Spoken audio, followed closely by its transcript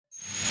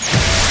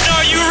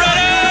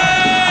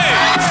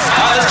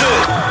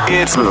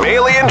It's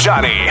Bailey and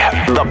Johnny,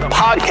 the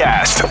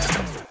podcast.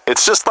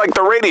 It's just like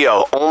the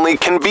radio, only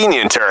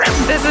convenienter.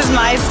 This is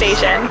my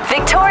station.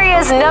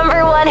 Victoria's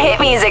 #1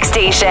 hit music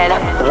station.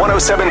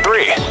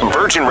 107.3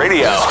 Virgin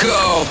Radio. Let's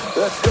go.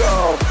 Let's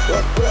go.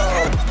 Let's go.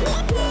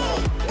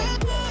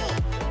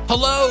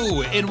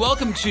 Hello, and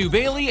welcome to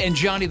Bailey and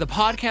Johnny, the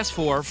podcast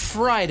for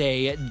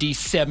Friday,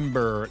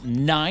 December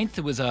 9th.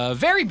 It was a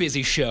very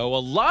busy show,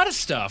 a lot of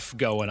stuff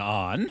going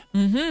on.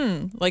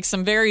 Like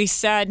some very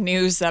sad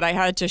news that I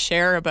had to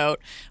share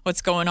about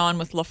what's going on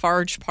with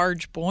Lafarge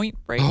Barge Point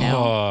right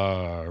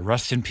now.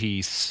 Rest in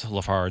peace,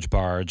 Lafarge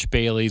Barge.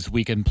 Bailey's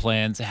weekend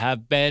plans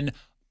have been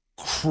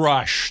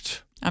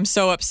crushed. I'm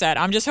so upset.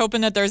 I'm just hoping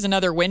that there's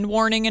another wind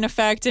warning in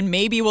effect, and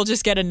maybe we'll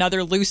just get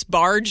another loose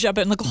barge up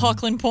at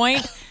McLaughlin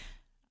Point.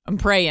 I'm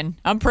praying.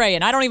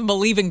 I don't even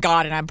believe in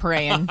God, and I'm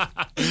praying.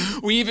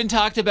 We even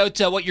talked about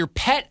what your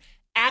pet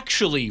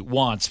actually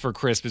wants for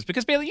Christmas.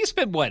 Because, Bailey, you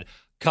spent, what, a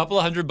couple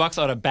of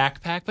 $100 on a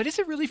backpack? But is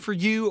it really for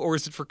you, or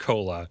is it for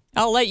Cola?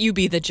 I'll let you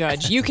be the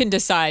judge. You can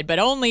decide, but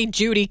only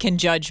Judy can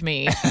judge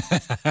me.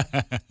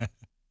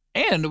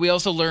 And we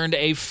also learned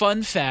a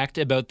fun fact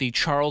about the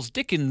Charles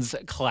Dickens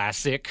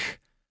classic,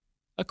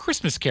 A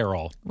Christmas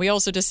Carol. We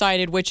also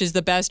decided which is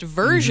the best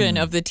version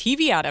of the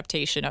TV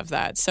adaptation of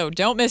that. So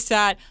don't miss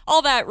that.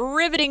 All that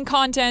riveting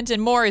content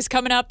and more is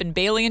coming up in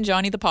Bailey and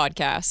Johnny the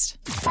podcast.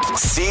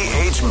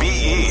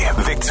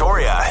 CHBE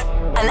Victoria.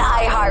 An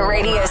iHeart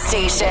radio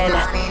station.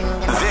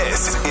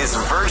 This is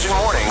Virgin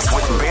Mornings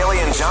with Bailey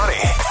and Johnny.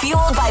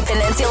 Fueled by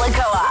Peninsula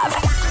Co-op.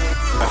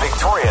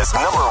 Victoria's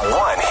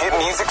 #1 hit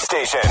music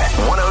station.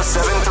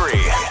 107.3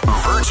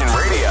 Virgin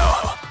Radio.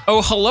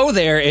 Oh, hello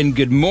there, and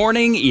good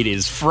morning. It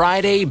is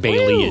Friday.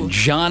 Bailey and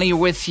Johnny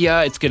with you.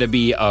 It's going to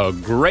be a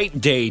great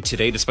day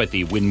today, despite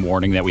the wind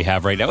warning that we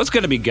have right now. It's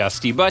going to be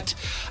gusty, but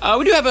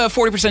we do have a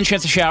 40%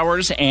 chance of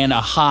showers and a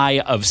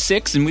high of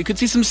 6, and we could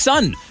see some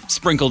sun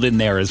sprinkled in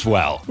there as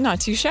well. Not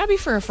too shabby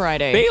for a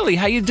Friday. Bailey,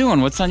 how you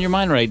doing? What's on your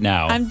mind right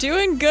now? I'm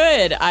doing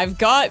good. I've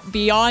got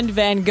Beyond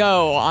Van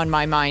Gogh on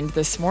my mind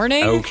this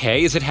morning.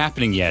 Okay, is it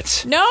happening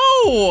yet?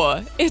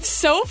 No! It's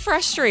so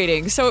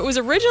frustrating. So it was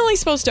originally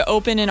supposed to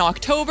open in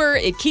October.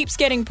 It keeps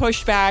getting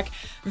pushed back.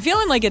 I'm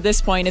feeling like at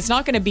this point, it's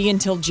not going to be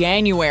until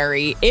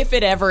January, if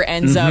it ever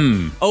ends up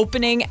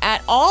opening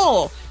at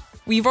all.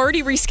 We've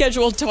already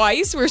rescheduled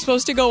twice. We were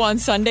supposed to go on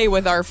Sunday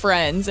with our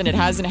friends, and it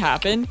hasn't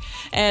happened.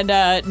 And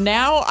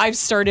now I've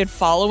started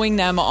following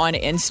them on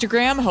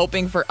Instagram,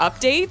 hoping for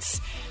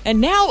updates.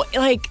 And now,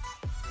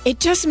 it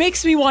just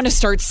makes me want to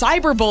start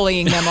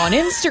cyberbullying them on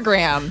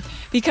Instagram.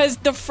 Because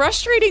the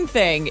frustrating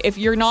thing, if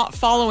you're not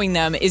following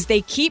them, is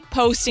they keep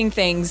posting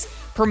things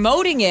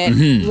promoting it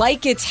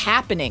like it's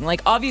happening.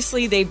 Like,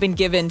 obviously, they've been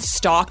given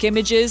stock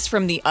images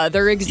from the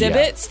other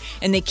exhibits,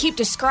 and they keep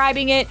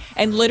describing it,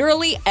 and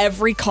literally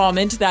every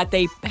comment that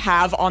they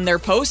have on their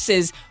posts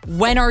is,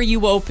 when are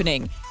you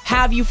opening?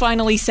 Have you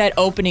finally set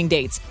opening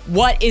dates?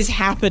 What is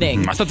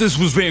happening? I thought this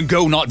was Van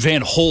Gogh, not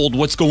Van Hold.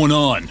 What's going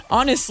on?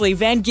 Honestly,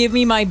 Van, give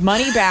me my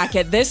money back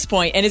at this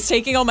point. And it's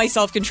taking all my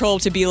self-control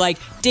to be like,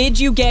 did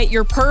you get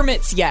your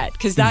permits yet?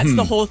 Because that's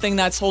the whole thing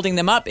that's holding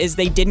them up, is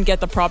they didn't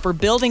get the proper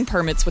building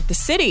permits with the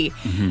city.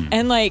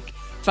 And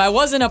if I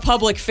wasn't a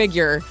public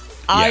figure,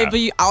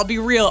 I'll be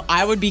real,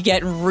 I would be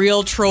getting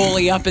real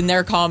trolly up in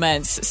their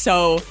comments.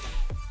 So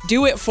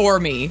do it for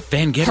me.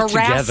 Van, get Harass it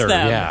together.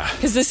 them. Yeah.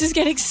 Because this is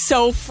getting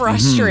so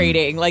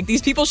frustrating. Like,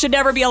 these people should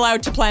never be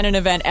allowed to plan an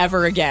event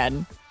ever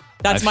again.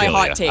 That's my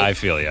hot take. I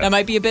feel you. That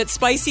might be a bit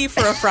spicy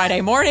for a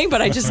Friday morning,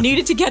 but I just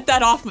needed to get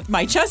that off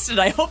my chest, and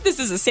I hope this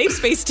is a safe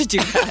space to do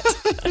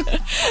that.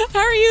 How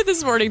are you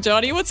this morning,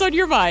 Johnny? What's on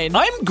your mind?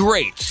 I'm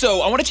great.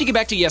 So I want to take you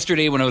back to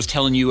yesterday when I was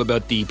telling you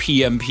about the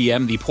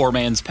PMPM, the poor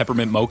man's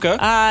peppermint mocha.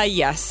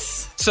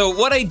 Yes. So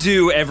what I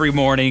do every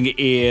morning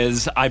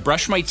is I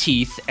brush my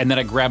teeth, and then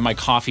I grab my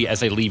coffee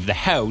as I leave the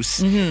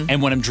house.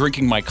 And when I'm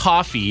drinking my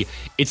coffee,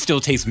 it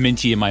still tastes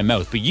minty in my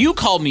mouth. But you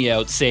called me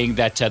out saying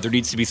that there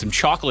needs to be some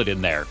chocolate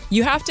in there.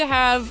 You have to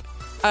have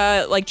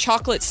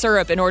chocolate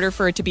syrup in order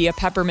for it to be a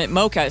peppermint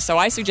mocha. So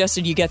I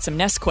suggested you get some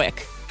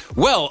Nesquik.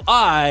 Well,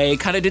 I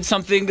kind of did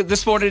something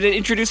this morning to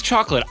introduce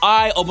chocolate.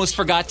 I almost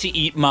forgot to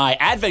eat my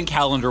advent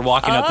calendar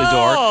walking out the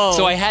door.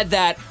 So I had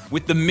that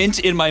with the mint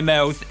in my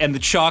mouth and the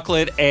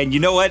chocolate. And you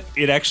know what?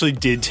 It actually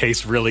did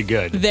taste really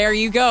good. There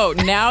you go.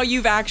 Now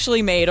you've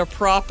actually made a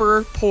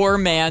proper poor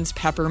man's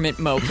peppermint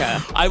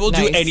mocha. I will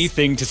do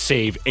anything to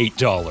save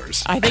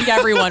 $8. I think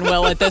everyone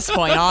will at this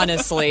point,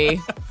 honestly.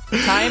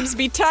 Times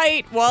be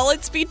tight,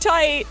 wallets be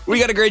tight. We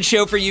got a great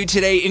show for you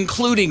today,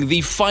 including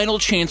the final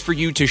chance for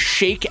you to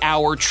shake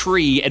our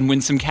tree and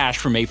win some cash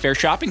from Mayfair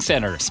Shopping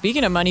Center.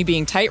 Speaking of money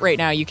being tight right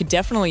now, you could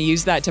definitely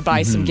use that to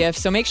buy some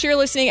gifts. So make sure you're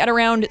listening at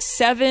around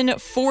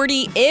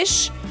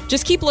 7:40-ish.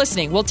 Just keep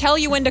listening. We'll tell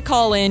you when to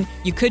call in.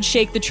 You could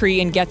shake the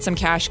tree and get some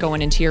cash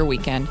going into your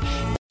weekend.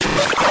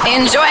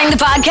 Enjoying the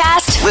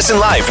podcast? Listen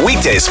live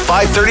weekdays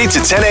 5:30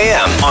 to 10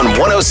 a.m. on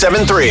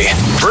 107.3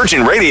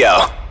 Virgin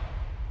Radio.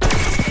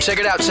 Check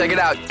it out, check it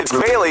out. It's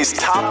Bailey's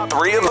top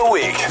 3 of the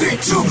week. 3,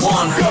 2,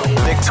 1, go.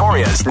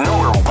 Victoria's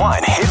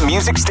 #1 hit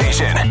music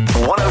station,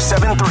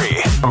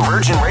 107.3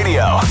 Virgin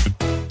Radio.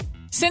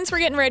 Since we're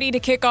getting ready to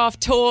kick off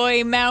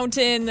Toy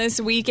Mountain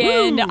this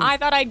weekend, I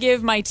thought I'd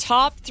give my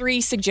top 3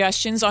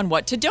 suggestions on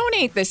what to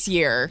donate this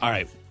year. All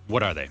right.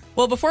 What are they?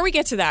 Well, before we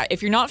get to that,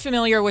 if you're not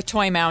familiar with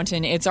Toy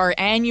Mountain, it's our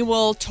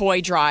annual toy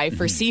drive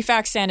for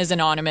CFAX Santa's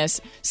Anonymous.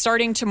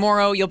 Starting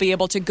tomorrow, you'll be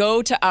able to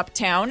go to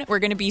Uptown. We're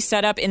going to be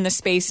set up in the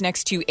space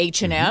next to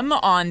H&M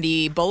on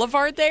the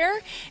boulevard there,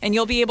 and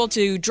you'll be able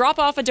to drop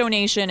off a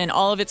donation, and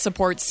all of it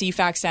supports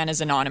CFAX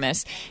Santa's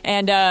Anonymous.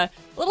 And a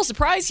little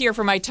surprise here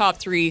for my top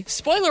 3.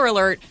 Spoiler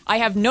alert, I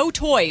have no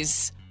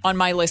toys on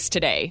my list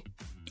today.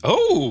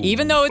 Oh.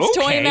 Even though it's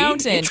Toy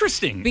Mountain.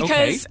 Interesting.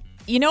 Because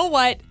you know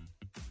what?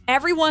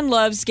 Everyone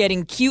loves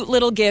getting cute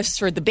little gifts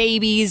for the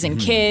babies and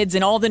kids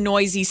and all the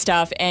noisy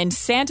stuff, and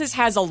Santa's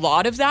has a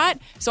lot of that.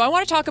 So I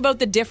want to talk about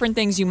the different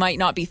things you might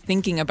not be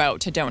thinking about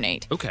to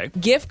donate. Okay.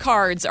 Gift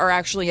cards are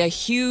actually a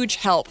huge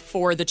help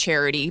for the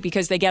charity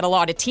because they get a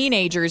lot of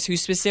teenagers who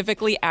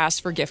specifically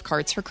ask for gift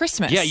cards for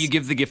Christmas. Yeah, you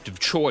give the gift of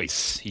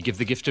choice. You give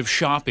the gift of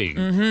shopping.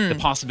 The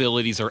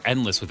possibilities are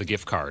endless with a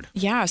gift card.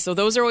 Yeah, so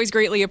those are always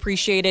greatly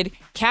appreciated.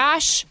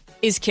 Cash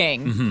is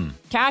king.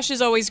 Cash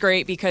is always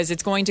great because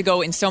it's going to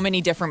go in so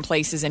many different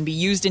places and be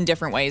used in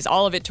different ways,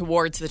 all of it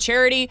towards the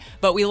charity.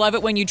 But we love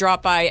it when you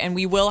drop by, and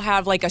we will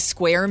have like a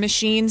Square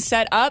machine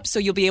set up so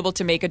you'll be able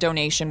to make a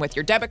donation with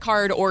your debit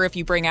card, or if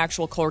you bring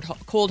actual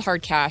cold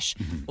hard cash,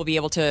 we'll be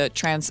able to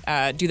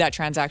do that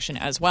transaction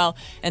as well.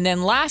 And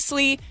then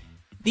lastly,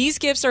 these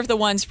gifts are the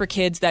ones for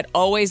kids that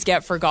always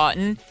get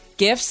forgotten.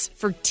 Gifts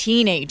for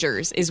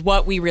teenagers is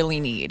what we really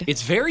need.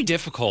 It's very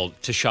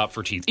difficult to shop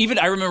for teens. Even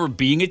I remember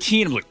being a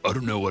teen, I'm like, I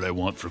don't know what I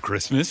want for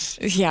Christmas.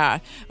 Yeah,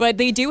 but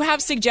they do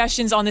have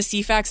suggestions on the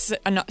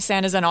CFAX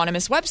Santa's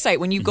Anonymous website.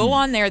 When you go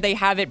on there, they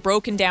have it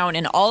broken down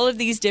in all of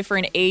these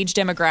different age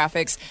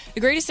demographics.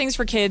 The greatest things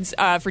for kids,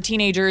 for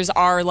teenagers,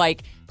 are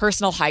like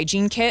personal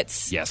hygiene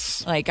kits.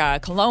 Yes. Like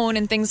cologne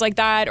and things like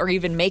that, or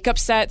even makeup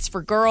sets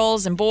for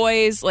girls and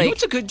boys. Like, you know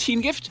what's a good teen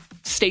gift?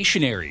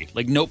 Stationery,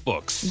 like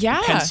notebooks,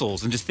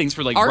 pencils, and just things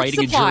for like art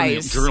writing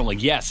supplies. a journal.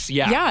 Yes,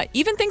 Yeah,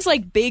 even things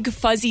like big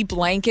fuzzy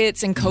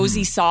blankets and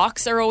cozy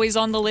socks are always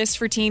on the list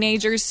for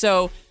teenagers.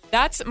 So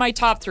that's my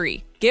top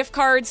 3. Gift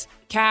cards,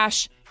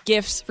 cash,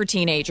 gifts for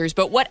teenagers.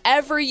 But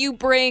whatever you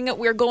bring,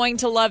 we're going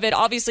to love it.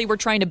 Obviously, we're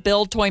trying to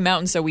build Toy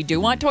Mountain, so we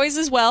do want toys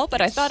as well. But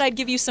I thought I'd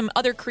give you some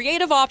other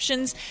creative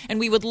options, and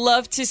we would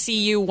love to see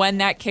you when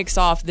that kicks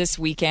off this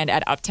weekend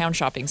at Uptown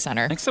Shopping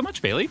Center. Thanks so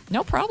much, Bailey.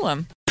 No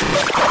problem.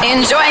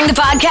 Enjoying the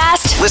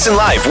podcast? Listen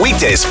live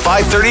weekdays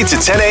 5:30 to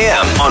 10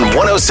 a.m. on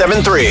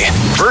 107.3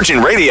 Virgin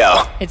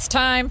Radio. It's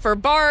time for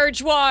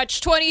Barge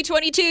Watch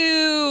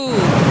 2022.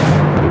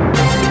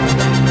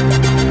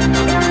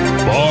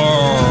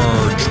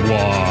 Barge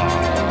Watch.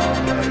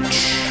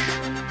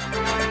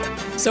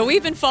 So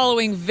we've been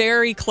following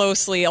very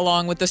closely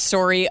along with the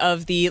story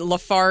of the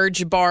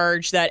Lafarge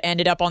barge that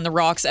ended up on the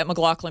rocks at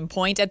McLaughlin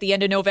Point at the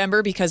end of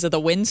November because of the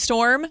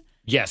windstorm.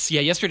 Yes. Yeah.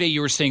 Yesterday you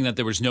were saying that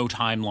there was no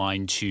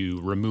timeline to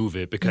remove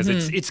it because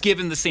it's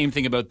given the same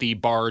thing about the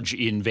barge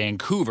in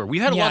Vancouver.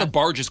 We've had a lot of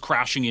barges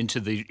crashing into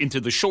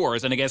the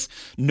shores, and I guess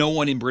no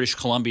one in British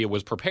Columbia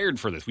was prepared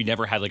for this. We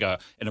never had like an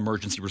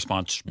emergency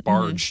response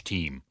barge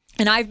team.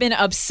 And I've been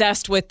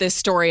obsessed with this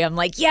story. I'm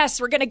like, yes,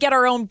 we're going to get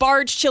our own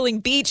barge chilling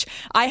beach.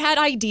 I had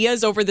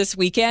ideas over this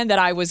weekend that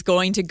I was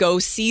going to go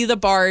see the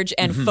barge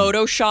and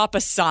Photoshop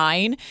a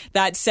sign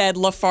that said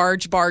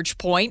Lafarge Barge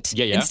Point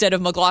instead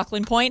of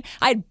McLaughlin Point.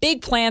 I had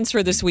big plans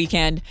for this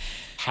weekend.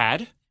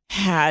 Had,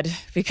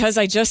 because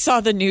I just saw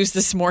the news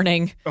this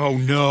morning. Oh,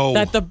 no.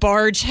 That the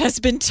barge has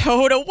been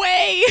towed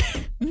away.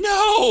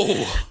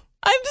 No.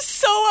 I'm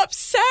so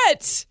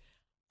upset.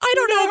 I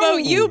don't know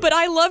about you, but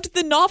I loved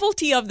the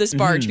novelty of this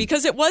barge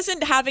because it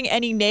wasn't having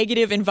any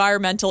negative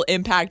environmental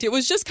impact. It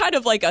was just kind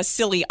of like a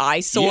silly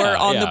eyesore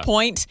on the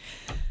point.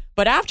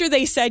 But after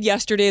they said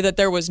yesterday that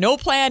there was no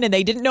plan and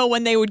they didn't know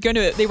when they were going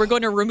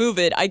to remove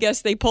it, I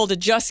guess they pulled a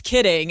just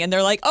kidding and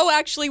they're like, oh,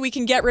 actually, we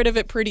can get rid of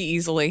it pretty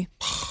easily.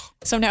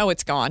 So now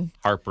it's gone.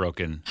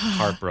 Heartbroken.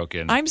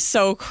 I'm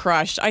so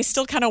crushed. I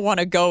still kind of want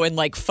to go and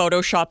like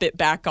Photoshop it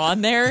back on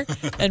there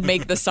and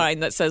make the sign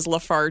that says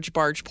Lafarge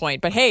Barge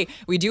Point. But hey,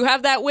 we do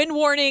have that wind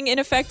warning in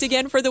effect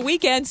again for the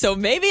weekend, so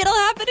maybe it'll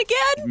happen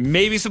again.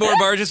 Maybe some more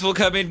barges will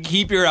come in.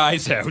 Keep your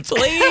eyes out.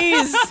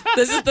 Please.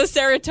 This is the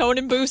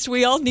serotonin boost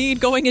we all need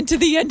going into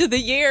the end of the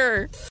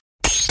year.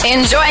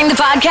 Enjoying the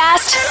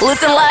podcast?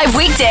 Listen live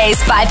weekdays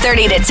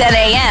 5:30 to 10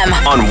 a.m.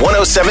 on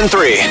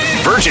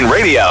 107.3 Virgin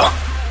Radio.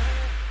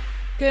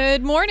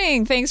 Good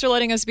morning. Thanks for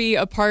letting us be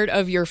a part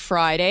of your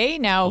Friday.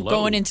 Now,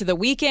 going into the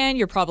weekend,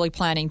 you're probably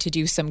planning to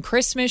do some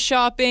Christmas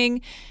shopping.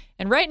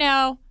 And right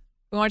now,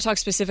 We want to talk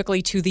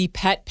specifically to the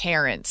pet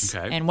parents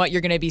Okay. and what you're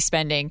going to be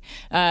spending.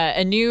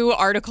 A new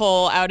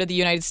article out of the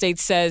United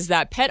States says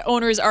that pet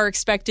owners are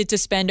expected to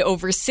spend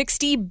over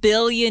 $60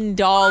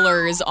 billion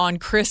on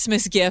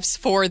Christmas gifts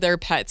for their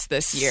pets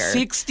this year.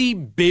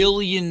 $60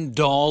 billion.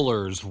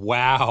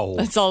 Wow.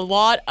 That's a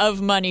lot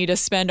of money to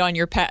spend on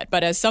your pet.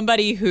 But as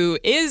somebody who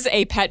is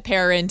a pet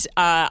parent,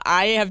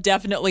 I have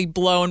definitely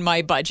blown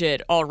my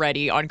budget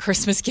already on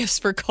Christmas gifts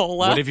for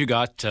Cola. What have you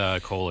got,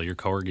 Cola, your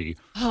corgi?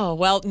 Oh,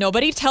 well,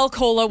 nobody tell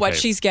Cola what Okay.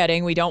 she's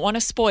getting. We don't want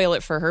to spoil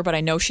it for her, but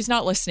I know she's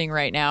not listening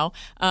right now.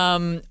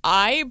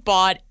 I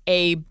bought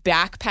a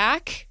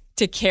backpack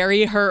to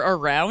carry her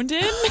around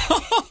in.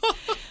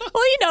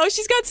 Well, you know,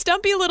 she's got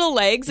stumpy little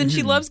legs and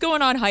she loves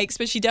going on hikes,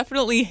 but she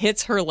definitely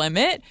hits her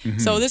limit.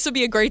 So this would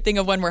be a great thing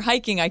of when we're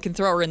hiking, I can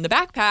throw her in the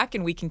backpack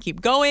and we can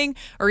keep going.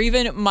 Or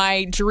even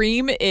my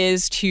dream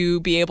is to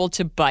be able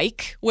to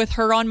bike with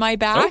her on my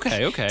back.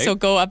 Okay. So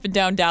go up and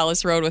down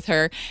Dallas Road with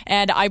her.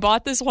 And I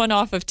bought this one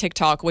off of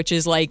TikTok, which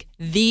is like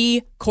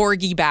the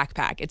corgi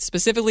backpack. It's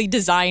specifically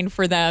designed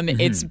for them.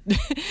 It's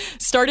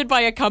started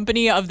by a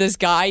company of this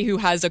guy who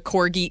has a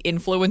corgi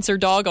influencer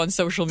dog on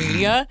social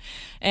media.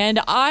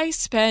 And I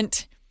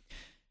spent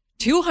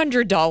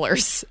 $200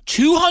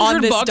 $200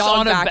 on this bucks dog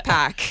on a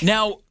backpack.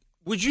 Now,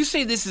 would you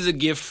say this is a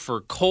gift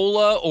for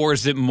Cola or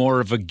is it more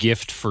of a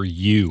gift for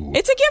you?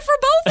 It's a gift for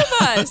both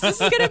of us.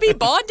 This is going to be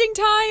bonding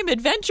time,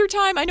 adventure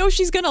time. I know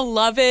she's going to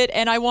love it,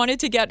 and I wanted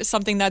to get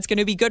something that's going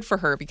to be good for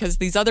her because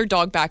these other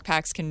dog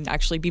backpacks can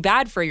actually be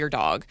bad for your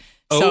dog.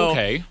 So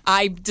okay.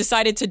 I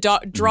decided to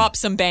drop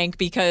some bank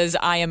because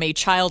I am a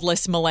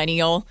childless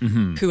millennial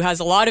who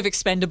has a lot of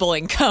expendable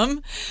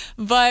income.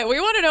 But we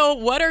want to know,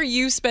 what are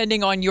you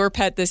spending on your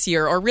pet this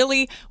year? Or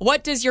really,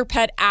 what does your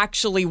pet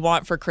actually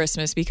want for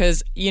Christmas?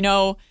 Because, you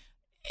know,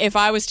 if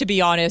I was to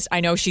be honest, I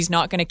know she's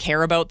not going to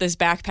care about this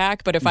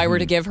backpack. But if I were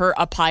to give her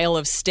a pile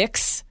of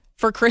sticks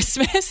for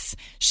Christmas,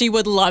 she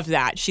would love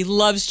that. She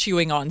loves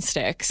chewing on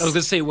sticks. I was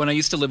going to say, when I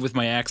used to live with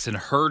my ex and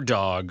her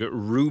dog,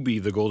 Ruby,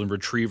 the golden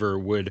retriever,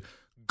 would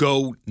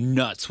go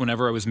nuts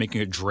whenever I was making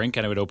a drink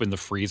and I would open the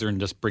freezer and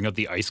just bring out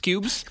the ice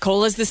cubes.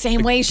 Cola's the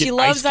same way. She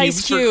loves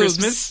ice cubes. For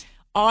Christmas.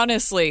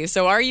 Honestly.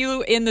 So are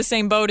you in the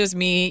same boat as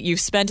me? You've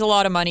spent a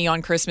lot of money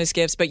on Christmas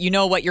gifts, but you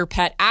know what your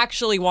pet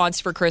actually wants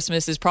for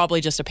Christmas is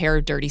probably just a pair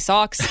of dirty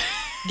socks.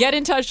 Get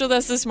in touch with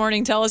us this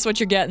morning. Tell us what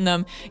you're getting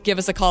them. Give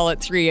us a call at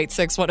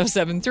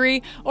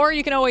 386-1073, or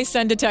you can always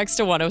send a text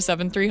to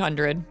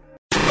 107300.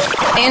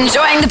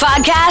 Enjoying the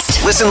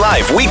podcast? Listen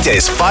live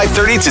weekdays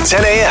 5:30 to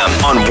 10 a.m.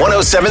 on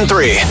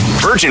 107.3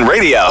 Virgin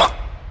Radio.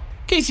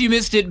 In case you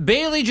missed it,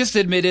 Bailey just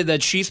admitted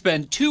that she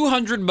spent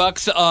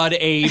 $200 on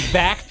a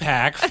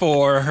backpack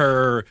for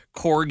her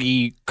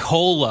corgi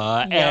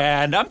Cola,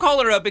 and I'm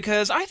calling her up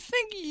because I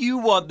think you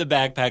want the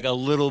backpack a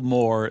little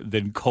more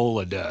than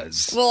Cola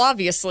does. Well,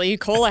 obviously,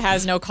 Cola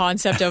has no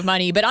concept of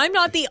money, but I'm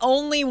not the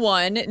only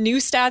one. New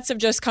stats have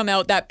just come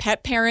out that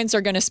pet parents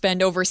are going to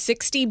spend over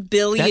 $60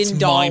 billion. That's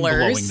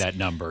mind-blowing, that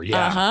number,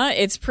 yeah.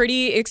 It's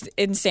pretty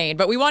insane.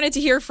 But we wanted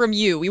to hear from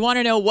you. We want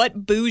to know,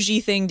 what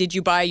bougie thing did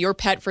you buy your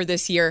pet for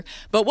this year?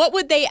 But what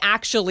would they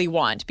actually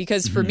want?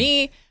 Because for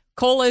me,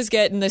 Cola's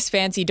getting this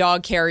fancy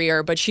dog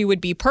carrier, but she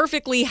would be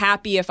perfectly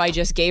happy if I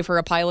just gave her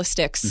a pile of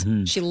sticks.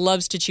 She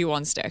loves to chew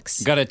on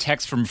sticks. Got a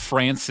text from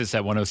Francis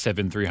at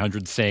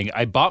 107-300 saying,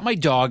 I bought my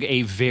dog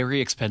a very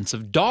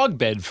expensive dog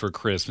bed for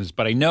Christmas,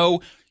 but I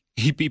know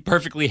he'd be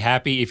perfectly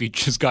happy if he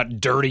just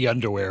got dirty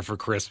underwear for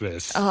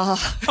Christmas.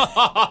 Dogs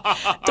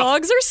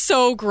are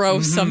so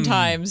gross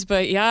sometimes,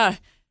 but yeah.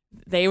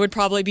 They would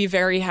probably be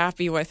very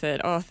happy with it.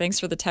 Oh, thanks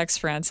for the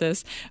text,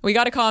 Francis. We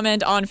got a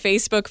comment on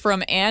Facebook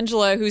from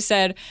Angela who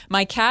said,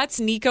 my cats,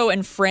 Nico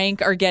and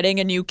Frank, are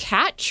getting a new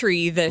cat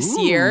tree this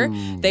year.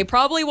 They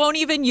probably won't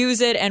even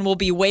use it and will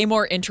be way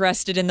more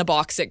interested in the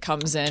box it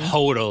comes in.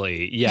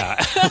 Totally, yeah.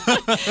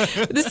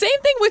 The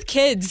same thing with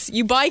kids.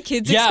 You buy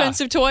kids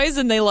expensive toys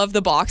and they love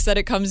the box that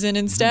it comes in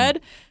instead.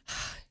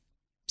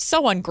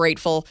 So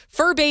ungrateful.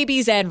 Fur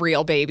babies and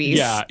real babies.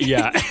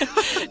 Yeah.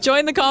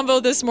 Join the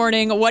convo this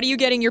morning. What are you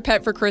getting your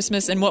pet for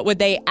Christmas and what would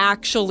they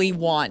actually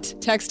want?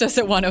 Text us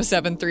at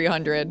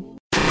 107-300.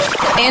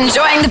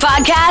 Enjoying the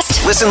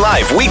podcast? Listen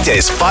live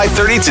weekdays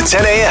 5:30 to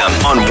 10 a.m.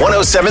 on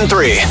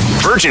 107.3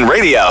 Virgin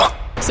Radio.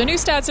 So new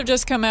stats have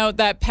just come out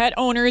that pet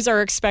owners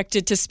are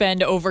expected to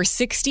spend over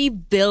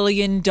 $60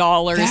 billion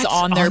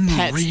on their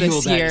pets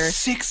this year.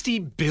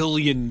 $60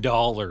 billion.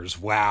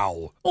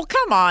 Wow. Well,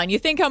 come on. You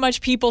think how much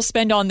people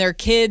spend on their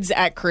kids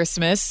at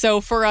Christmas. So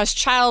for us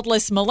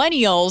childless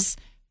millennials,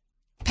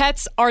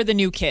 pets are the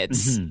new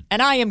kids.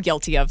 And I am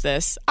guilty of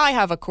this. I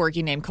have a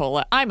corgi named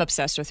Cola. I'm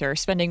obsessed with her,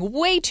 spending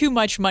way too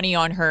much money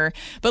on her.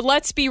 But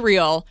let's be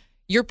real.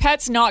 Your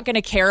pet's not going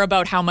to care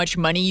about how much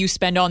money you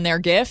spend on their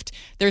gift.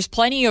 There's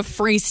plenty of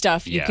free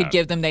stuff you could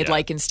give them they'd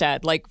like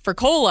instead. Like for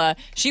Cola,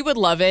 she would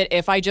love it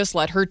if I just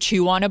let her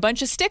chew on a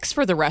bunch of sticks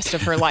for the rest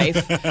of her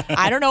life.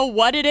 I don't know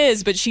what it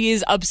is, but she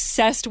is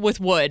obsessed with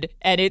wood.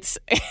 And it's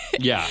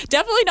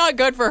definitely not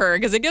good for her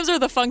because it gives her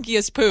the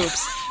funkiest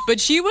poops. But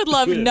she would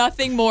love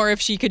nothing more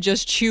if she could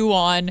just chew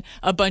on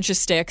a bunch of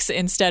sticks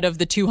instead of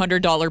the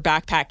 $200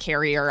 backpack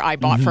carrier I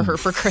bought for her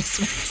for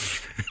Christmas.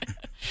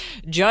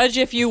 Judge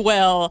if you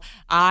will.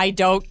 I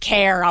don't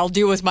care. I'll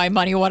do with my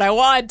money what I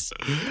want.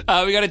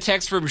 We got a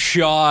text from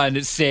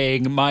Sean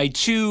saying, my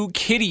 2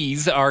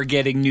 kitties are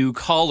getting new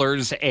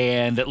collars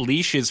and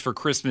leashes for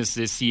Christmas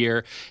this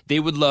year. They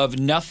would love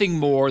nothing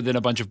more than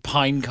a bunch of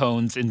pine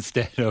cones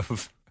instead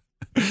of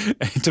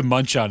to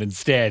munch on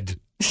instead.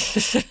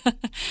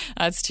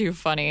 That's too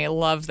funny. I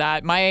love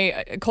that.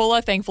 My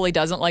Cola thankfully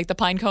doesn't like the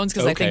pine cones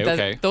because I think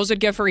that those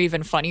would give her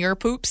even funnier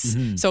poops.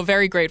 So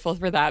very grateful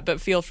for that, but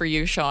feel for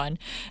you, Sean.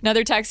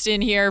 Another text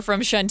in here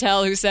from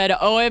Chantel who said,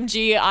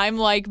 OMG, I'm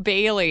like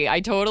Bailey. I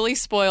totally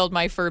spoiled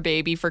my fur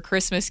baby for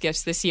Christmas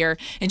gifts this year,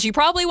 and she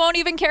probably won't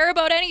even care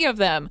about any of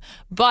them.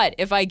 But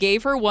if I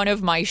gave her one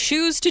of my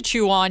shoes to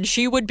chew on,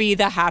 she would be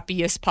the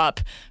happiest pup.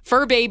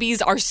 Fur babies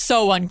are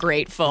so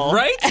ungrateful.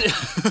 Right?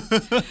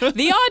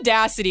 The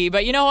audacity,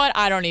 but you know what?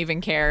 I don't even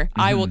care.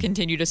 I will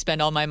continue to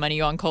spend all my money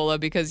on Cola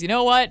because you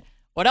know what?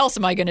 What else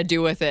am I going to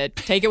do with it?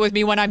 Take it with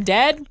me when I'm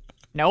dead?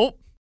 Nope.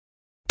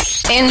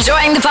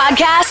 Enjoying the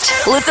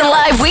podcast? Listen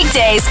live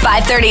weekdays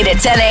 5:30 to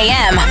 10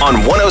 a.m. on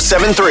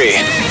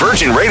 107.3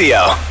 Virgin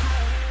Radio.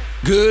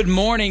 Good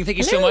morning. Thank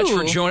you so much for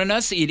Hello. joining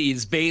us. It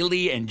is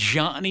Bailey and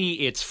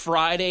Johnny. It's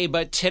Friday,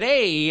 but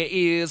today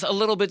is a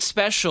little bit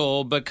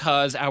special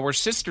because our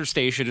sister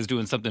station is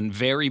doing something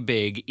very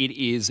big. It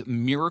is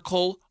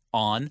Miracle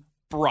on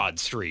Broad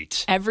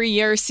Street. Every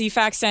year,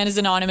 CFAX Santa's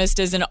Anonymous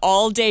does an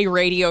all-day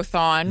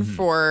radiothon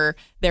for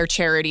their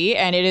charity,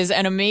 and it is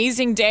an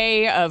amazing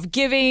day of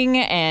giving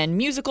and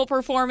musical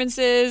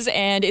performances,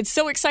 and it's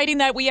so exciting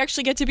that we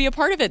actually get to be a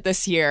part of it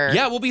this year.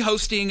 Yeah, we'll be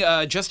hosting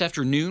just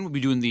after noon. We'll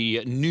be doing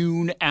the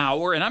noon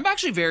hour, and I'm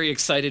actually very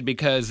excited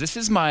because this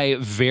is my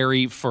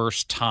very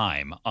first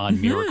time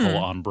on Miracle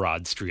on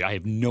Broad Street. I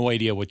have no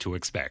idea what to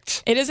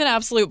expect. It is an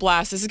absolute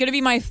blast. This is going to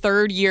be my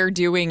 3rd year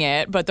doing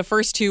it, but the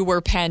first 2 were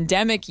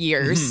pandemic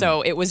years,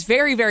 so it was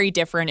very, very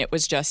different. It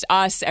was just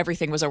us.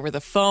 Everything was over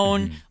the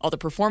phone. All the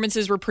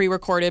performances were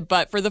pre-recorded.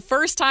 But for the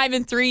first time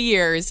in 3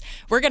 years,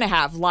 we're going to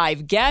have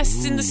live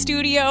guests in the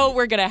studio.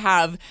 We're going to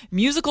have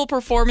musical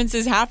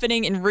performances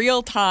happening in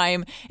real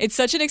time. It's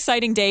such an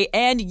exciting day,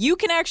 and you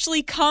can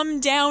actually come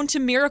down to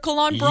Miracle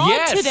on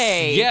Broad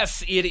today.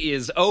 Yes, it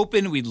is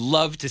open. We'd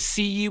love to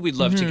see you. We'd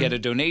love to get a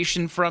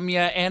donation from you,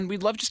 and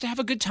we'd love just to have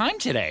a good time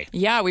today.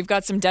 Yeah, we've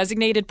got some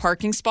designated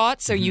parking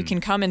spots, so you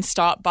can come and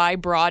stop by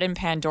Broad and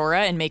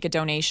Pandora and make a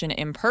donation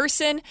in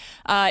person.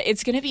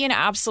 It's going to be an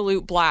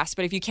absolute blast,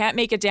 but if you can't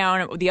make it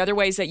down, the other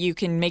ways that you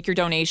can make your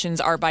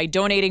donations are by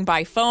donating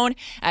by phone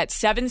at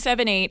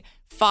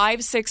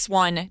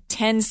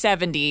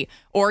 778-561-1070,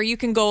 or you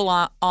can go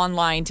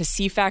online to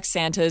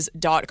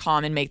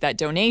cfaxsantas.com and make that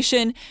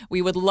donation.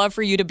 We would love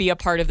for you to be a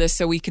part of this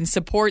so we can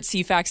support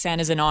CFAX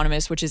Santas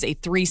Anonymous, which is a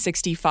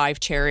 365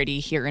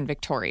 charity here in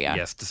Victoria.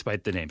 Yes,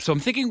 despite the name. So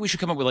I'm thinking we should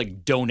come up with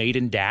like Donate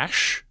and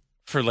Dash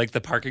for like the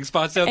parking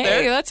spots out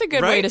there. Hey, that's a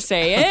good way to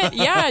say it.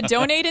 Yeah,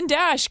 donate and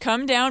dash.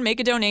 Come down, make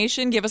a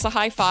donation, give us a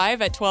high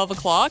five at 12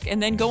 o'clock,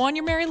 and then go on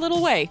your merry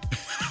little way.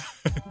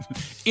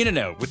 In and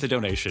out with the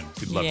donation.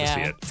 We'd love to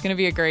see it. It's going to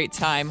be a great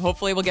time.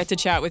 Hopefully we'll get to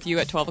chat with you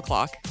at 12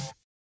 o'clock.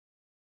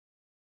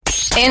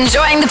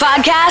 Enjoying the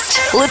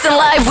podcast? Listen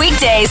live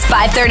weekdays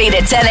 5:30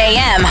 to 10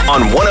 a.m.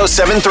 on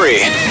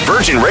 107.3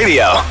 Virgin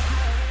Radio.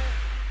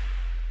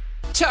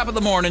 Top of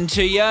the morning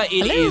to you.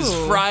 It is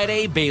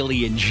Friday.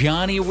 Bailey and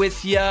Johnny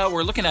with you.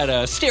 We're looking at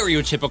a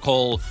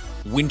stereotypical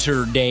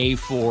winter day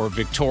for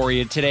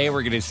Victoria today.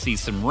 We're going to see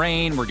some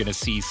rain. We're going to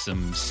see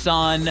some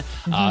sun,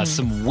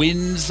 some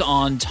winds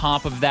on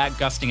top of that,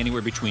 gusting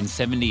anywhere between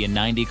 70 and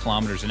 90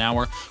 kilometers an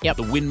hour. Yep.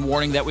 The wind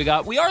warning that we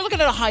got. We are looking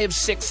at a high of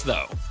 6,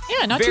 though.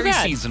 Yeah, not too Very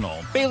bad.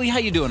 seasonal. Bailey, how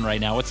you doing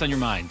right now? What's on your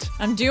mind?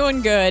 I'm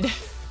doing good,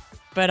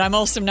 but I'm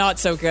also not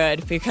so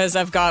good because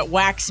I've got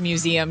wax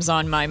museums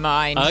on my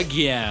mind.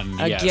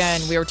 Again,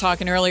 Again, we were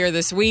talking earlier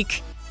this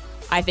week.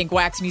 I think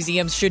wax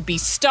museums should be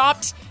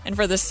stopped. And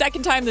for the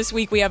second time this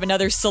week, we have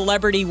another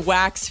celebrity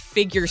wax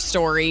figure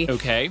story.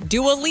 Okay.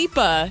 Dua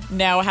Lipa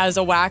now has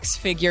a wax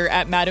figure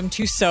at Madame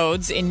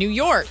Tussauds in New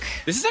York.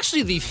 This is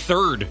actually the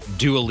 3rd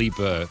Dua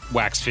Lipa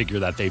wax figure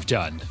that they've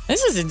done.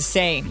 This is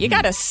insane. You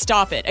gotta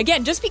stop it.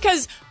 Again, just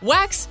because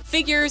wax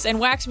figures and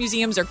wax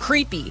museums are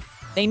creepy,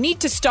 they need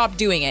to stop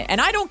doing it. And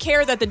I don't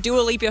care that the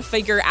Dua Lipa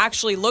figure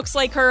actually looks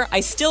like her. I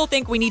still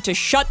think we need to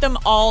shut them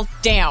all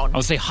down.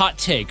 I'll say hot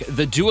take.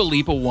 The Dua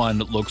Lipa one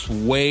looks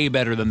way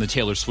better than the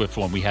Taylor Swift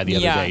one we had the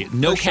other Yeah, day.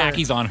 No for sure.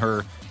 khakis on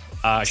her.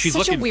 She's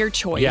Such a looking weird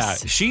choice. Yeah,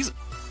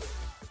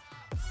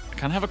 I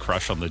kind of have a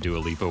crush on the Dua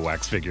Lipa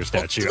wax figure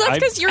statue. That's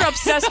because you're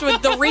obsessed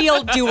with the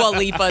real Dua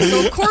Lipa.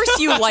 So of course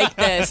you like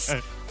this.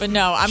 But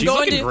no, She's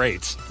looking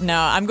great. No,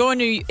 I'm going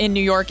to in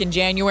New York in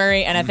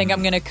January, and I think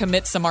I'm going to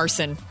commit some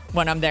arson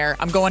when I'm there.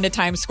 I'm going to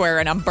Times Square,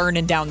 and I'm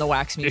burning down the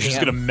wax You're museum.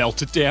 just going to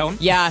melt it down?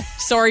 Yeah,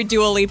 sorry,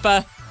 Dua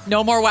Lipa.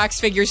 No more wax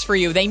figures for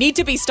you. They need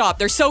to be stopped.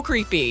 They're so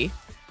creepy.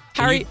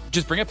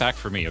 Just bring it back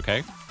for me,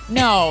 okay?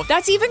 No,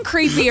 that's even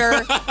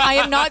creepier. I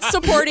am not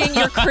supporting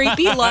your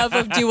creepy love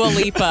of Dua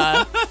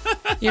Lipa.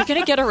 You're going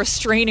to get a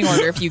restraining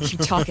order if you keep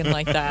talking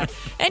like that.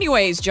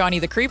 Anyways, Johnny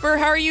the Creeper,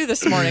 how are you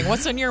this morning?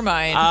 What's on your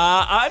mind?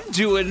 I'm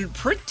doing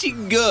pretty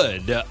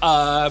good.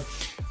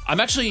 I'm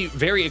actually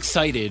very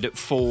excited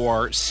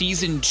for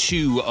season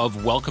 2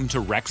 of Welcome to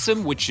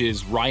Wrexham, which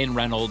is Ryan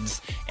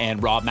Reynolds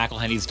and Rob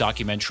McElhenney's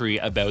documentary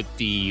about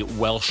the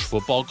Welsh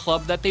football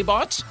club that they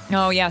bought.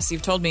 Oh, yes,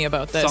 you've told me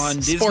about this. It's on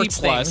Disney Sports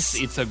Plus.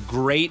 things. It's a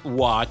great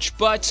watch,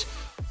 but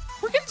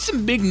we're getting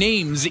some big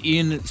names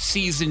in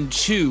season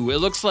 2. It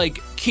looks like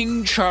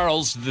King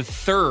Charles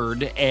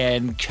III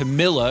and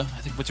Camilla,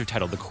 I think what's her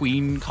title, the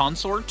Queen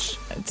Consort?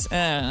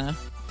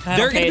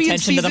 They're going to be in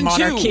season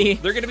 2.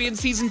 They're going to be in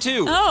season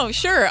 2. Oh,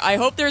 sure. I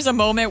hope there's a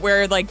moment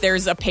where like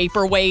there's a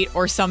paperweight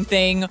or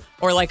something,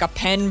 or like a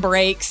pen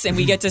breaks and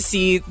we get to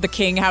see the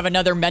king have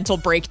another mental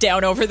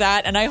breakdown over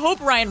that. And I hope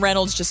Ryan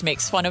Reynolds just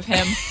makes fun of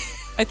him.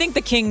 I think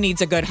the king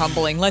needs a good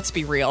humbling. Let's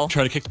be real.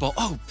 Trying to kick the ball.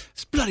 Oh,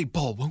 this bloody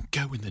ball won't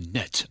go in the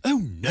net.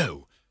 Oh,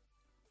 no.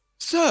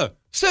 Sir,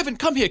 servant,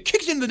 come here.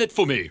 Kick it in the net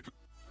for me.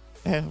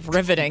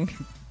 Riveting.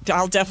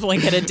 I'll definitely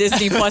get a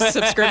Disney Plus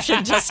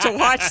subscription just to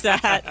watch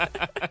that.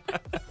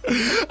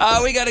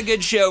 We got a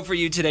good show for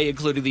you today,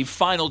 including the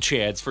final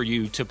chance for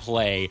you to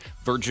play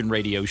Virgin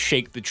Radio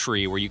Shake the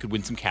Tree, where you could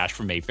win some cash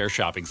from Mayfair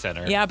Shopping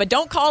Center. Yeah, but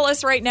don't call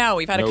us right now.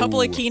 We've had a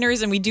couple of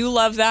keeners, and we do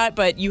love that,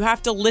 but you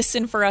have to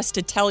listen for us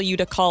to tell you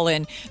to call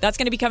in. That's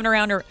going to be coming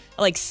around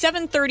like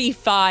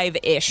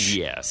 7:35-ish.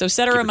 Yeah. So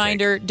set a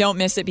reminder. Don't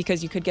miss it,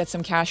 because you could get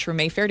some cash from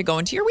Mayfair to go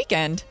into your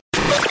weekend.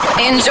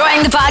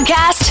 Enjoying the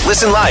podcast?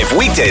 Listen live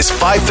weekdays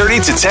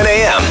 5:30 to 10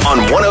 a.m. on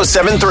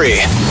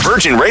 107.3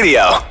 Virgin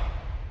Radio.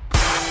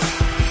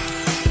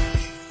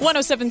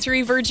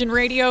 107.3 Virgin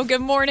Radio. Good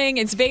morning.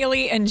 It's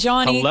Bailey and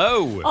Johnny.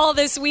 Hello. All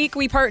this week,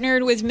 we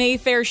partnered with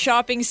Mayfair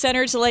Shopping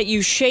Center to let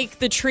you shake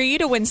the tree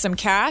to win some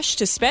cash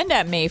to spend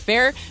at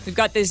Mayfair. We've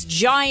got this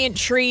giant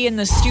tree in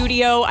the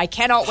studio. I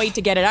cannot wait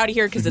to get it out of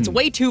here because it's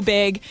way too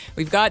big.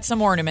 We've got some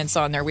ornaments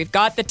on there. We've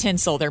got the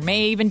tinsel. There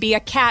may even be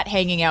a cat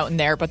hanging out in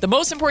there. But the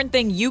most important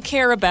thing you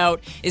care about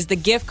is the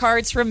gift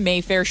cards from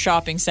Mayfair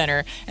Shopping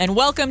Center. And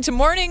welcome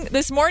to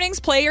this morning's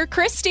player,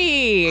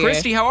 Christy.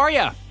 Christy, how are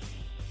you?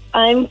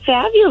 I'm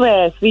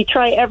fabulous. We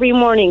try every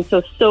morning,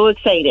 so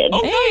excited.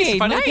 Oh, Hey, nice.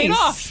 Finally paid nice.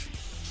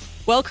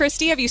 off. Well,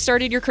 Christy, have you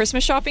started your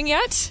Christmas shopping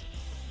yet?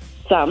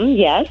 Some,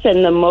 yes,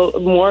 and the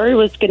more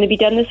was going to be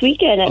done this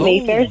weekend at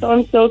Mayfair, so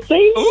I'm so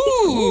excited.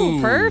 Ooh,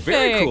 Perfect.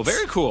 Very cool,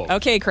 very cool.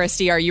 Okay,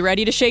 Christy, are you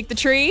ready to shake the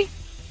tree?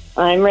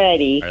 I'm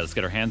ready. All right, let's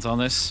get our hands on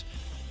this.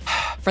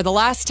 For the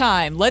last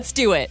time, let's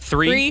do it.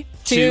 3,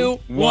 2, 2,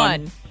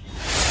 1.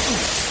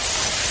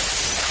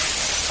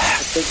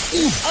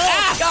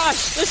 Oh,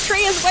 gosh, this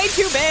tree is way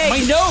too big. My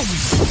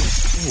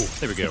nose! Ooh,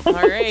 there we go.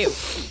 All right,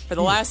 for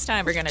the last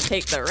time, we're going to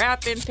take the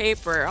wrapping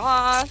paper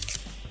off.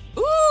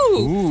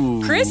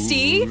 Ooh,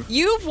 Christy,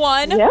 you've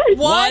won Yes.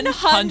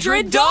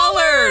 $100.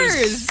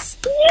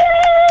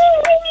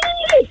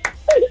 Yay!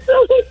 I'm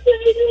so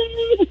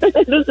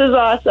excited. This is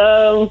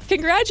awesome.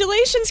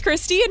 Congratulations,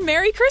 Christy, and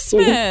Merry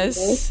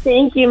Christmas.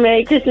 Thank you.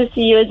 Merry Christmas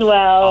to you as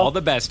well. All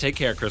the best. Take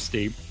care,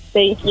 Christy.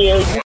 Thank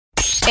you.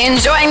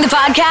 Enjoying the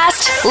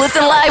podcast?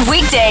 Listen live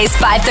weekdays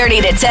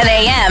 5:30 to 10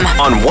 a.m.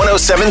 On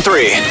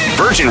 107.3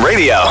 Virgin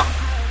Radio.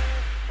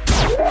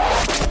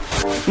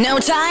 No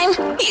time?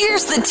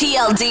 Here's the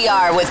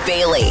TLDR with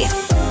Bailey.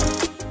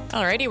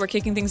 Alrighty, we're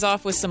kicking things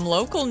off with some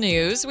local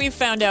news. We've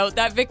found out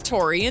that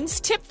Victorians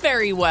tip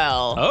very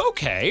well.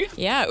 Okay.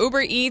 Yeah,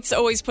 Uber Eats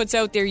always puts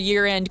out their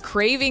year-end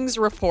cravings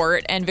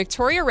report, and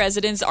Victoria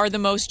residents are the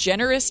most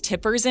generous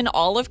tippers in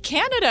all of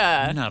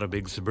Canada. Not a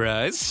big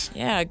surprise.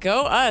 Yeah,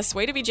 go us.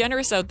 Way to be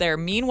generous out there.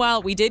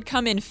 Meanwhile, we did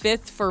come in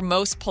 5th for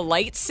most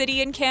polite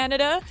city in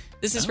Canada.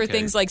 This is for Okay.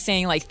 things like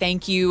saying like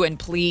thank you and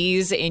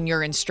please in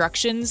your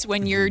instructions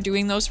when you're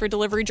doing those for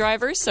delivery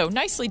drivers. So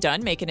nicely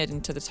done, making it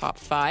into the top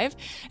 5.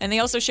 And they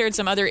also shared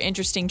some other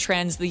interesting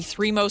trends. The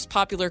 3 most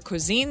popular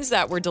cuisines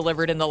that were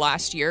delivered in the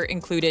last year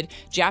included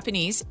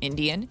Japanese,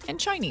 Indian, and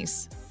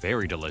Chinese.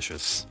 Very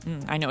delicious.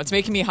 I know, it's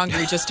making me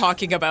hungry just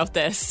talking about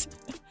this.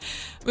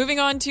 Moving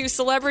on to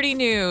celebrity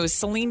news.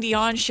 Celine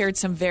Dion shared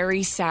some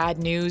very sad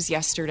news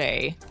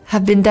yesterday.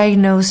 Have been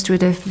diagnosed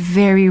with a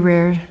very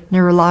rare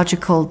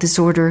neurological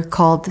disorder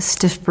called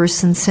stiff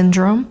person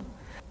syndrome,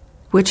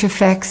 which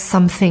affects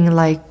something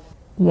like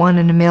 1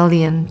 in a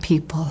million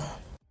people.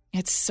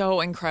 It's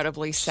so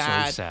incredibly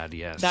sad. So sad,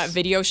 yes. That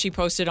video she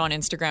posted on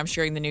Instagram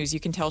sharing the news, you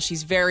can tell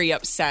she's very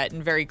upset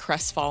and very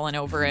crestfallen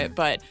over it,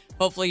 but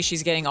hopefully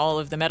she's getting all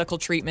of the medical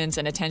treatments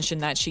and attention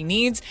that she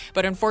needs.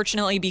 But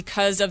unfortunately,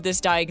 because of this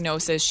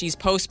diagnosis, she's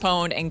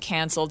postponed and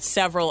canceled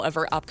several of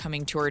her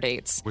upcoming tour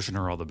dates. Wishing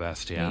her all the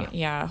best, yeah.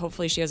 Yeah,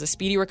 hopefully she has a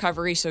speedy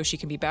recovery so she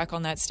can be back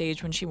on that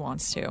stage when she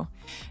wants to.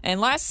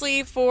 And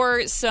lastly,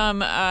 for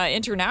some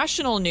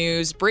international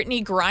news,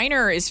 Brittany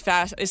Griner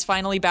is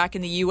finally back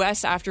in the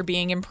U.S. after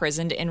being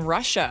imprisoned in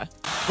Russia.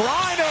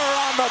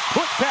 Griner on the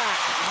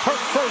putback, her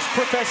first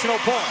professional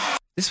point.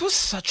 This was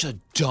such a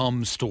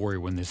dumb story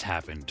when this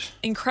happened.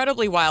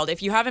 Incredibly wild.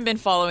 If you haven't been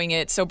following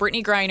it, so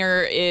Brittany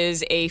Griner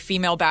is a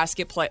female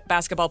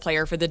basketball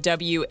player for the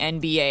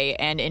WNBA.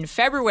 And in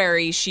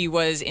February, she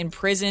was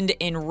imprisoned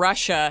in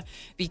Russia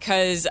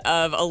because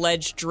of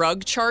alleged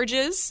drug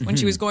charges. When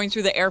she was going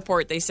through the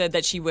airport, they said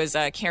that she was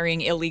carrying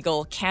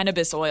illegal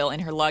cannabis oil in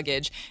her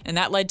luggage. And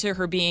that led to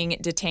her being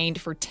detained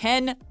for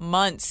 10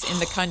 months in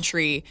the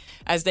country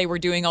as they were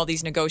doing all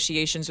these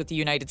negotiations with the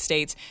United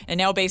States. And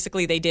now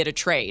basically they did a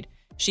trade.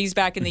 She's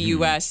back in the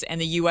U.S., and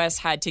the U.S.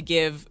 had to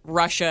give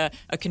Russia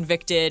a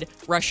convicted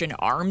Russian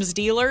arms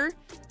dealer.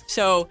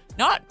 So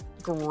not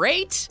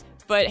great,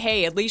 but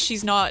hey, at least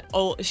she's no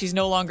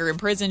longer in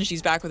prison.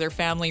 She's back with her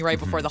family right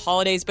before the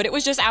holidays. But it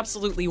was just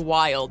absolutely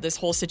wild, this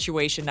whole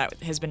situation that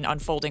has been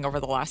unfolding over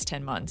the last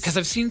 10 months. Because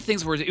I've seen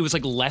things where it was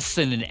like less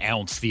than an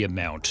ounce the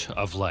amount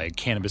of like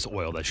cannabis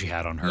oil that she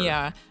had on her.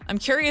 Yeah. I'm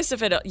curious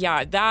if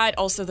that,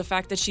 also the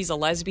fact that she's a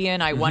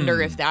lesbian, I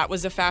wonder if that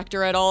was a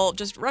factor at all.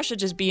 Just Russia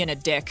just being a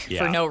dick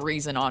for no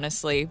reason,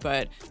 honestly.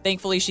 But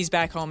thankfully she's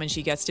back home and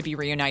she gets to be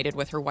reunited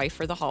with her wife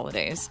for the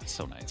holidays.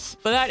 So nice.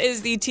 But that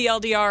is the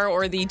TLDR,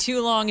 or the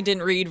Too Long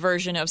Didn't Read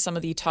version of some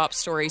of the top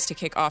stories to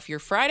kick off your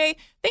Friday.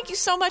 Thank you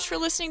so much for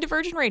listening to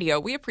Virgin Radio.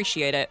 We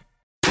appreciate it.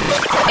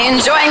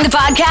 Enjoying the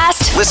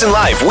podcast? Listen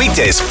live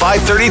weekdays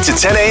 5:30 to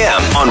 10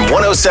 a.m. on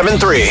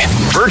 107.3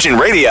 Virgin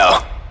Radio.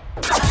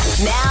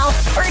 Now,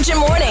 Virgin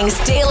Mornings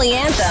Daily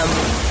Anthem.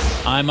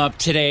 I'm up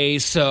today,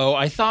 so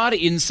I thought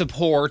in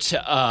support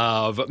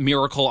of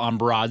Miracle on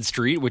Broad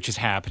Street, which is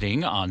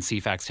happening on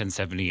CFAX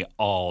 1070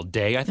 all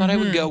day, I thought I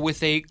would go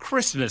with a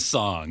Christmas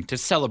song to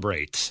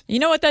celebrate. You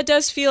know what? That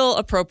does feel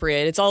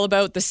appropriate. It's all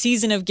about the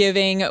season of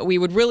giving. We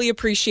would really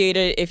appreciate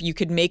it if you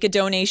could make a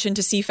donation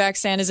to CFAX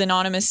Santas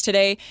Anonymous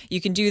today.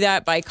 You can do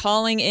that by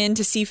calling in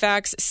to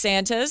CFAX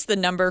Santas. The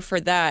number for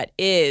that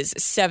is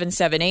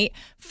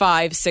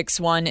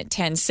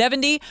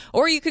 778-561-1070.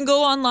 Or you can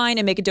go online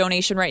and make a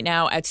donation right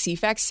now at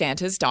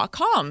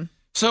CFAXSantas.com.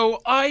 So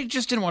I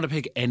just didn't want to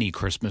pick any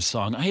Christmas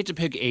song. I had to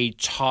pick a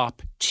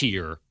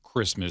top-tier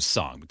Christmas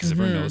song because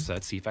everyone knows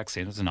that CFAX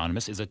Santas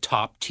Anonymous is a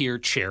top-tier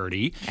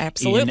charity.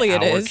 Absolutely,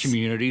 in it our is.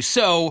 community.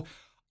 So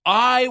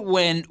I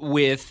went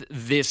with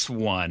this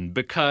one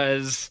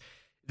because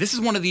this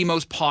is one of the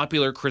most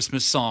popular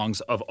Christmas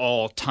songs of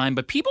all time,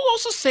 but people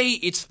also say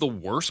it's the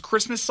worst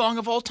Christmas song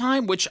of all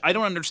time, which I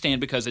don't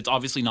understand because it's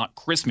obviously not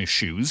Christmas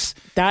Shoes.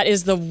 That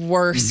is the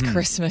worst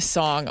Christmas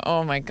song.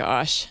 Oh my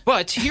gosh.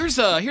 But here's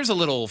a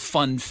little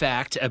fun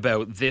fact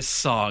about this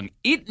song.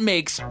 It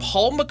makes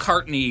Paul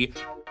McCartney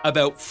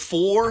about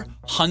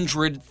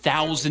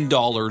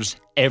 $400,000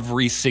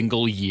 every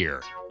single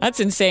year. That's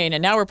insane.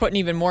 And now we're putting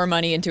even more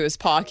money into his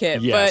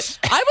pocket. Yes.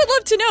 But I would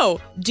love to know,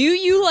 do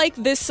you like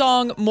this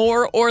song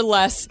more or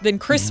less than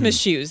Christmas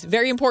Shoes?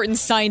 Very important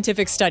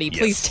scientific study.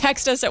 Please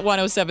text us at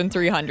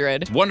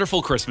 107-300.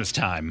 Wonderful Christmas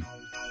time.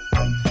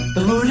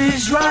 The mood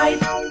is right.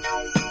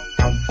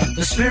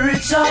 The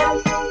spirit's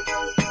up.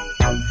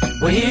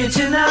 We're here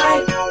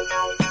tonight.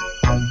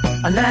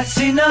 And that's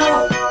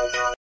enough.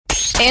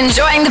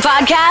 Enjoying the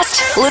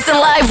podcast? Listen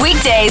live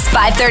weekdays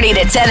 5:30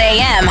 to 10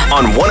 a.m.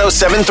 on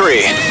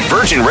 107.3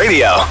 Virgin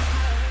Radio.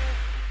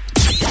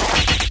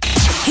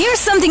 Here's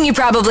something you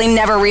probably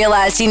never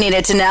realized you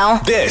needed to know.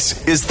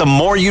 This is The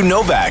More You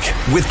Novak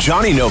with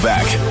Johnny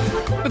Novak.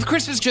 With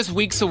Christmas just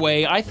weeks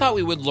away, I thought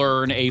we would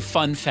learn a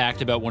fun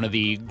fact about one of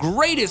the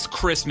greatest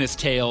Christmas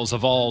tales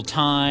of all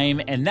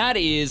time, and that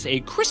is A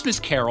Christmas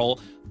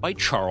Carol by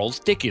Charles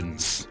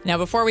Dickens. Now,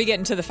 before we get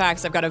into the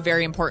facts, I've got a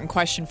very important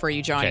question for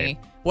you, Johnny. Okay.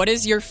 What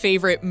is your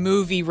favorite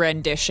movie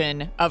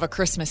rendition of A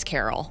Christmas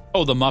Carol?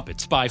 Oh, The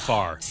Muppets, by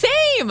far. Same!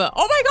 Oh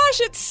my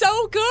gosh, it's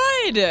so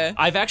good!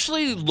 I've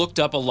actually looked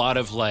up a lot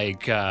of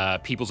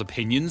people's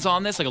opinions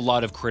on this, like a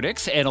lot of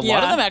critics, and a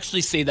lot of them actually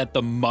say that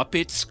The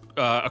Muppets,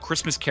 A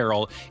Christmas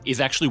Carol,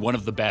 is actually one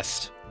of the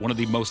best. One of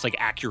the most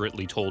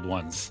accurately told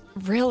ones.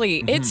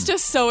 Really? It's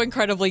just so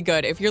incredibly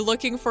good. If you're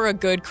looking for a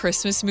good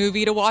Christmas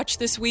movie to watch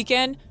this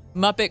weekend,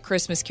 Muppet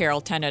Christmas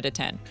Carol, 10 out of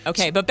 10.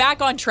 Okay, but back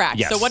on track.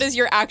 Yes. So what is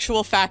your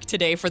actual fact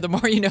today for The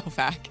More You Know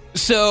fact?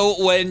 So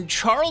when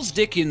Charles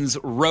Dickens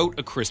wrote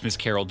A Christmas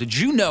Carol, did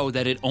you know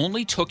that it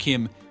only took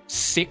him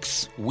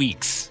 6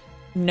 weeks?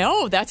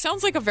 No, that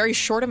sounds like a very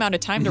short amount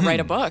of time to write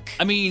a book.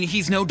 I mean,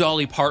 he's no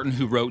Dolly Parton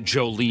who wrote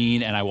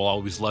Jolene and I Will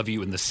Always Love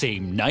You in the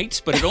same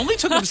night, but it only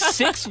took him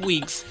 6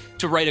 weeks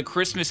to write A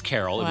Christmas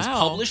Carol. It was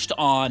published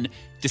on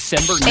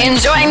December 9th.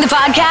 Enjoying the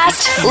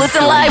podcast?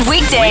 Listen live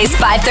weekdays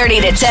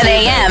 5:30 to 10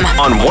 a.m.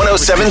 on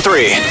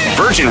 107.3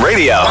 Virgin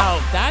Radio. Wow,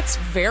 that's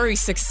very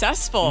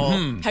successful.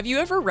 Have you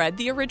ever read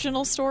the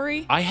original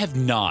story? I have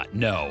not,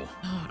 no.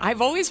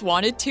 I've always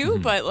wanted to,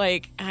 but I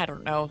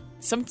don't know.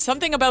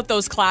 Something about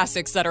those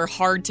classics that are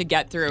hard to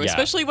get through,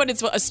 especially when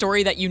it's a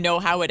story that you know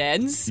how it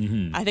ends.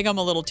 I think I'm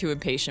a little too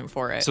impatient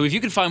for it. So if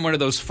you could find one of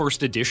those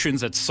first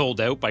editions that's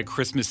sold out by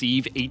Christmas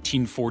Eve,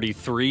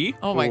 1843.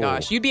 Oh my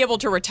gosh, you'd be able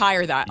to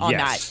retire that on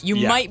that. You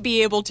Yeah. might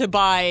be able to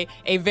buy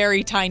a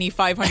very tiny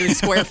 500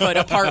 square foot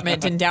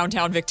apartment in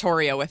downtown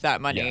Victoria with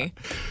that money.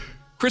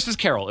 Christmas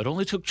Carol. It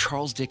only took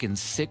Charles Dickens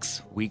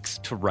 6 weeks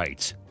to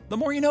write. The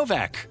more you know,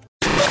 Vac.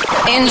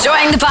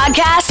 Enjoying the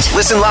podcast?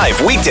 Listen live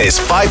weekdays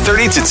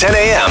 5:30 to 10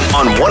 a.m.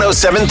 on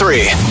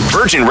 107.3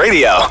 Virgin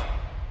Radio.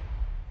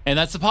 And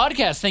that's the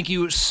podcast. Thank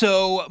you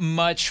so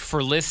much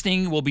for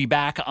listening. We'll be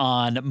back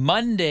on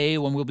Monday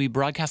when we'll be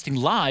broadcasting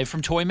live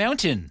from Toy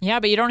Mountain. Yeah,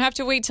 but you don't have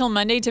to wait till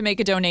Monday to make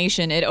a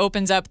donation. It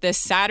opens up this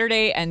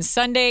Saturday and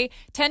Sunday,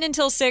 10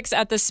 until 6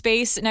 at the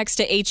space next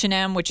to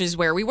H&M, which is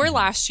where we were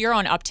last year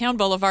on Uptown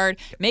Boulevard.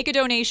 Make a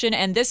donation,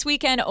 and this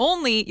weekend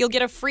only, you'll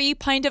get a free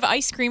pint of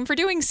ice cream for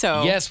doing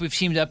so. Yes, we've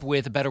teamed up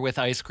with Better With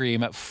Ice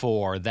Cream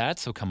for that.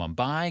 So come on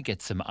by,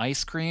 get some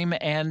ice cream,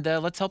 and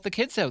let's help the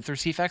kids out through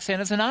CFAX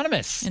Santa's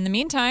Anonymous. In the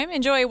meantime,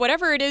 enjoy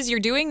whatever it is you're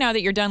doing now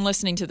that you're done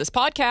listening to this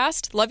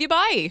podcast. Love you,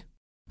 bye.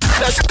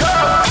 Let's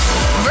go!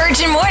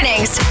 Virgin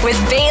Mornings with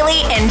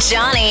Bailey and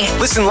Johnny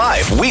Listen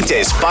live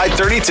weekdays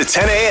 5:30 to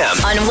 10 a.m.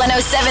 on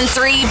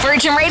 107.3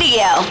 Virgin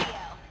Radio.